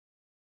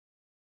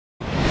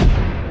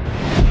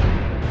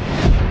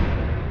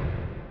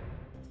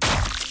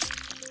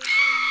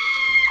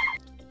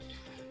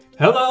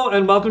Hello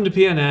and welcome to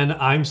PNN,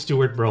 I'm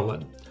Stuart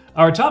Brolin.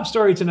 Our top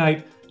story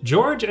tonight,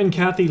 George and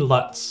Kathy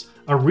Lutz,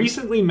 a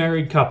recently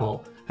married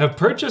couple, have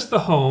purchased the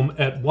home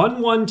at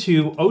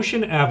 112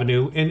 Ocean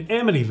Avenue in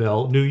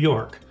Amityville, New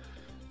York.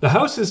 The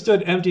house has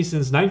stood empty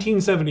since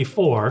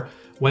 1974,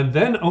 when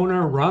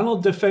then-owner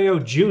Ronald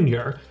DeFeo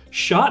Jr.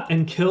 shot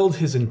and killed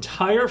his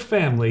entire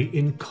family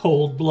in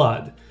cold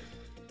blood.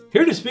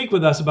 Here to speak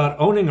with us about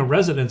owning a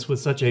residence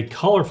with such a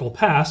colorful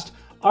past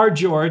are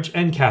George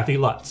and Kathy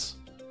Lutz.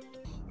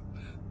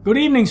 Good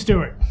evening,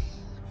 Stuart.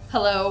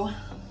 Hello.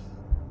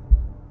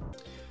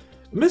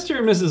 Mr.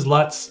 and Mrs.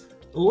 Lutz,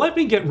 let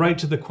me get right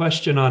to the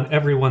question on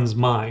everyone's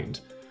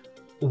mind.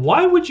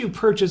 Why would you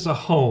purchase a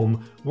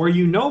home where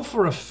you know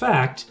for a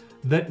fact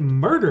that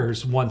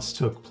murders once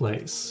took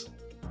place?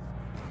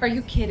 Are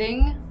you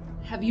kidding?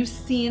 Have you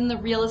seen the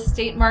real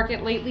estate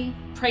market lately?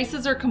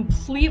 Prices are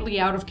completely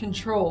out of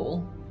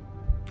control.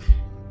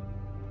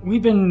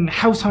 We've been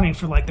house hunting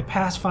for like the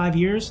past 5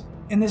 years,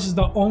 and this is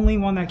the only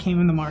one that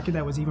came in the market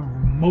that was even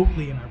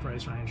remotely in our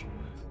price range.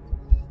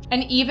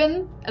 And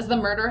even as the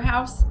murder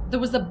house, there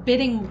was a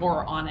bidding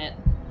war on it.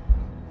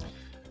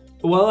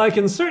 Well, I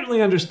can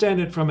certainly understand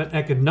it from an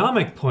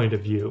economic point of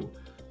view,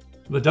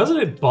 but doesn't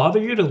it bother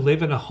you to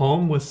live in a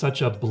home with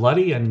such a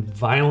bloody and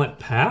violent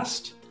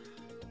past?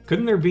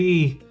 Couldn't there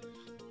be,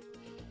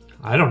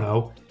 I don't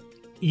know,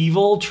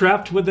 evil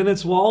trapped within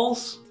its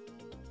walls?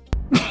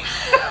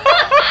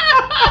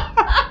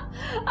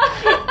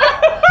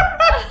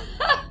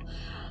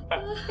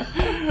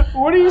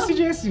 What are you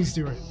suggesting,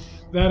 Stuart?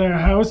 That our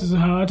house is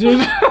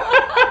haunted?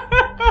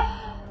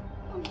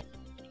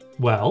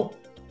 Well?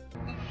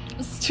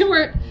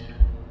 Stuart,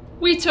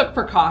 we took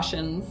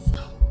precautions.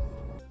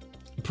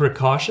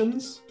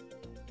 Precautions?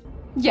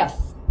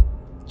 Yes.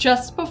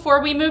 Just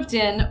before we moved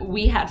in,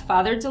 we had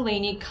Father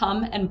Delaney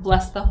come and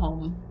bless the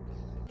home.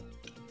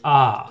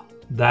 Ah,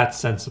 that's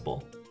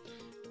sensible.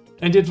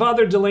 And did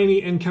Father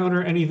Delaney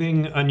encounter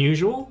anything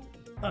unusual?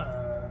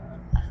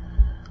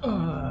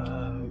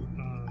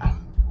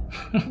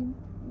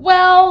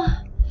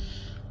 Well,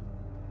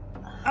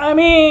 I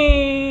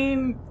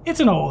mean, it's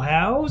an old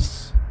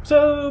house,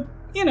 so,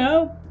 you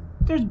know,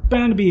 there's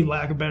bound to be,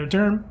 lack of a better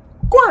term,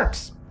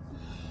 quirks.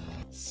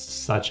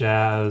 Such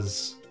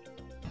as?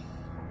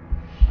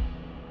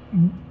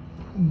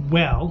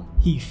 Well,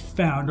 he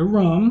found a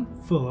room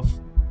full of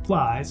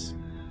flies,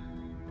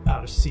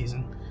 out of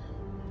season.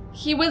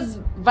 he was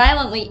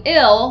violently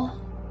ill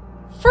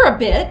for a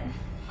bit.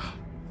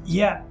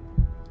 Yeah,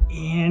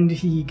 and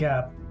he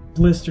got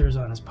blisters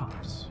on his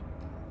palms.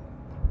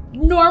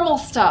 Normal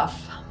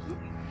stuff.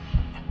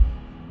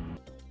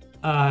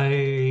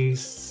 I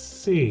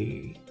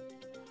see.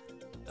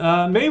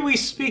 May we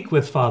speak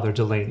with Father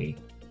Delaney?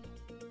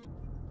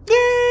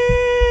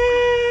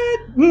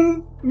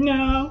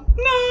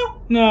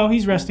 No,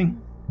 he's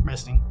resting.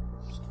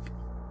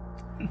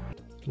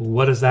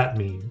 What does that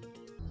mean?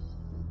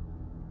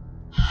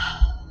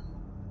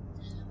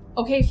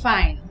 Okay,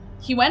 fine.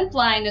 He went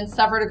blind and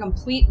suffered a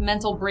complete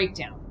mental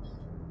breakdown.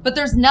 But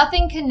there's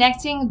nothing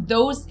connecting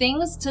those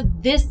things to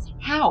this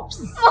house.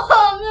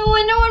 Mom, the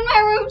window in my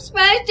room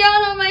smashed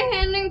down on my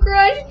hand and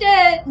crushed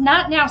it.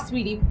 Not now,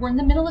 sweetie. We're in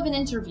the middle of an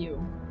interview.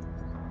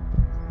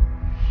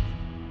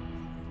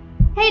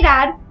 Hey,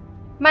 Dad.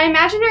 My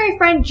imaginary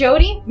friend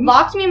Jody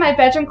locked me in my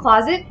bedroom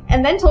closet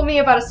and then told me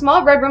about a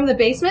small red room in the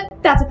basement.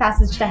 That's a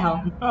passage to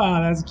hell.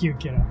 Oh, that's cute,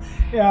 kiddo.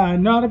 Yeah,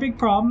 not a big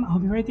problem. I'll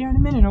be right there in a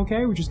minute,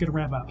 okay? We're just gonna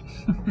wrap up.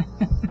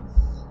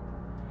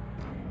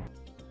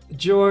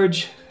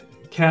 George,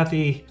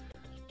 Kathy,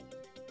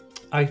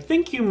 I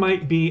think you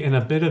might be in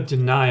a bit of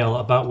denial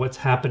about what's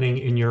happening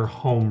in your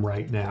home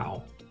right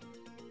now.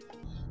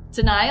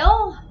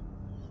 Denial?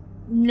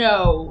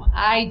 No,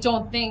 I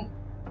don't think...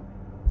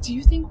 Do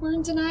you think we're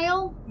in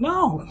denial?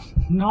 No,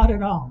 not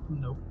at all.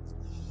 Nope.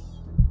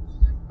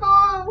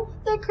 Mom,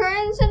 the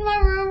curtains in my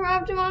room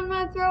wrapped around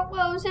my throat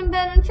while I was in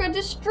bed and tried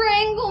to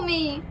strangle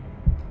me.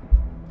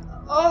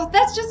 Oh,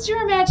 that's just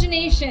your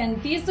imagination.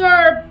 These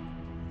are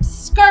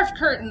scarf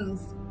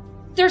curtains.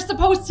 They're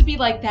supposed to be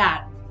like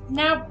that.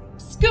 Now,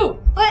 scoot.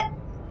 But...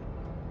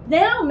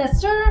 Now,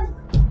 mister.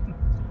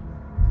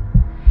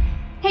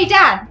 Hey,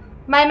 Dad.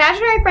 My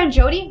imaginary friend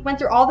Jody went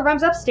through all the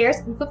rooms upstairs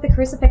and flipped the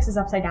crucifixes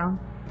upside down.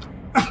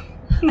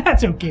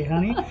 That's okay,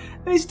 honey.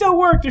 They still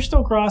work. They're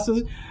still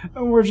crosses.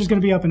 We're just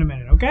gonna be up in a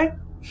minute, okay?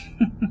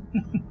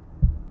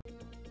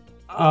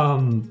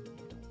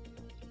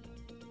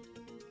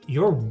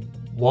 Your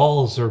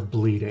walls are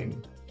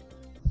bleeding.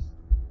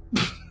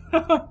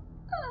 Like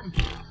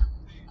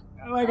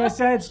I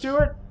said,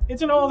 Stuart,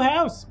 it's an old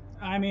house.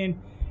 I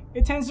mean,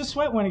 it tends to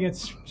sweat when it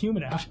gets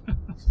humid out.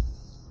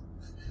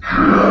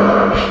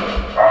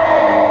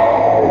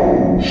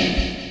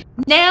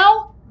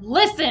 Now,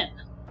 listen.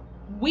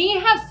 We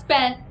have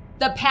spent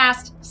the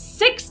past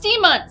 60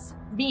 months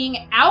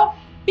being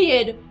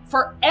outbid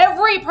for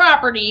every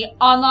property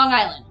on Long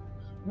Island.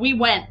 We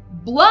went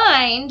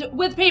blind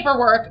with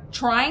paperwork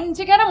trying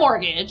to get a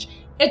mortgage.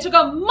 It took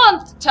a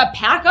month to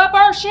pack up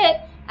our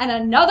shit and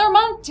another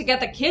month to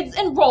get the kids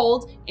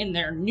enrolled in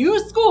their new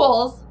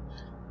schools.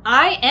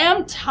 I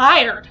am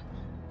tired.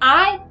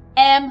 I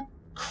am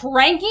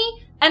cranky,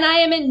 and I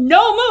am in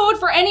no mood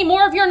for any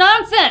more of your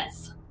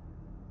nonsense.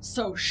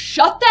 So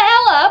shut the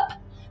hell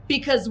up,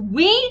 because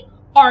we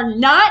are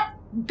not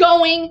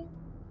going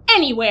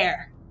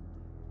anywhere.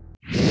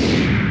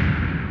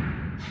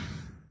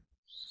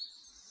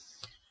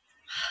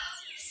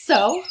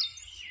 So,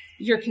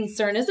 your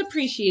concern is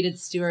appreciated,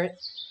 Stuart,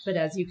 but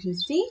as you can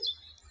see,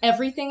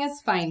 everything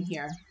is fine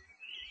here.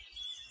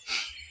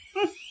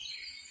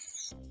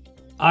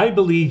 I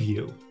believe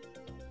you.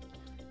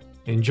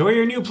 Enjoy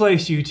your new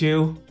place, you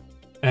two.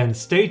 And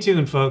stay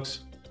tuned,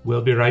 folks.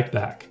 We'll be right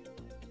back.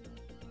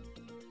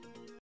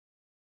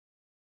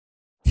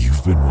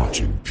 You've been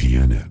watching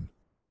PNN,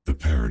 the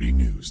Parody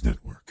News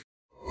Network.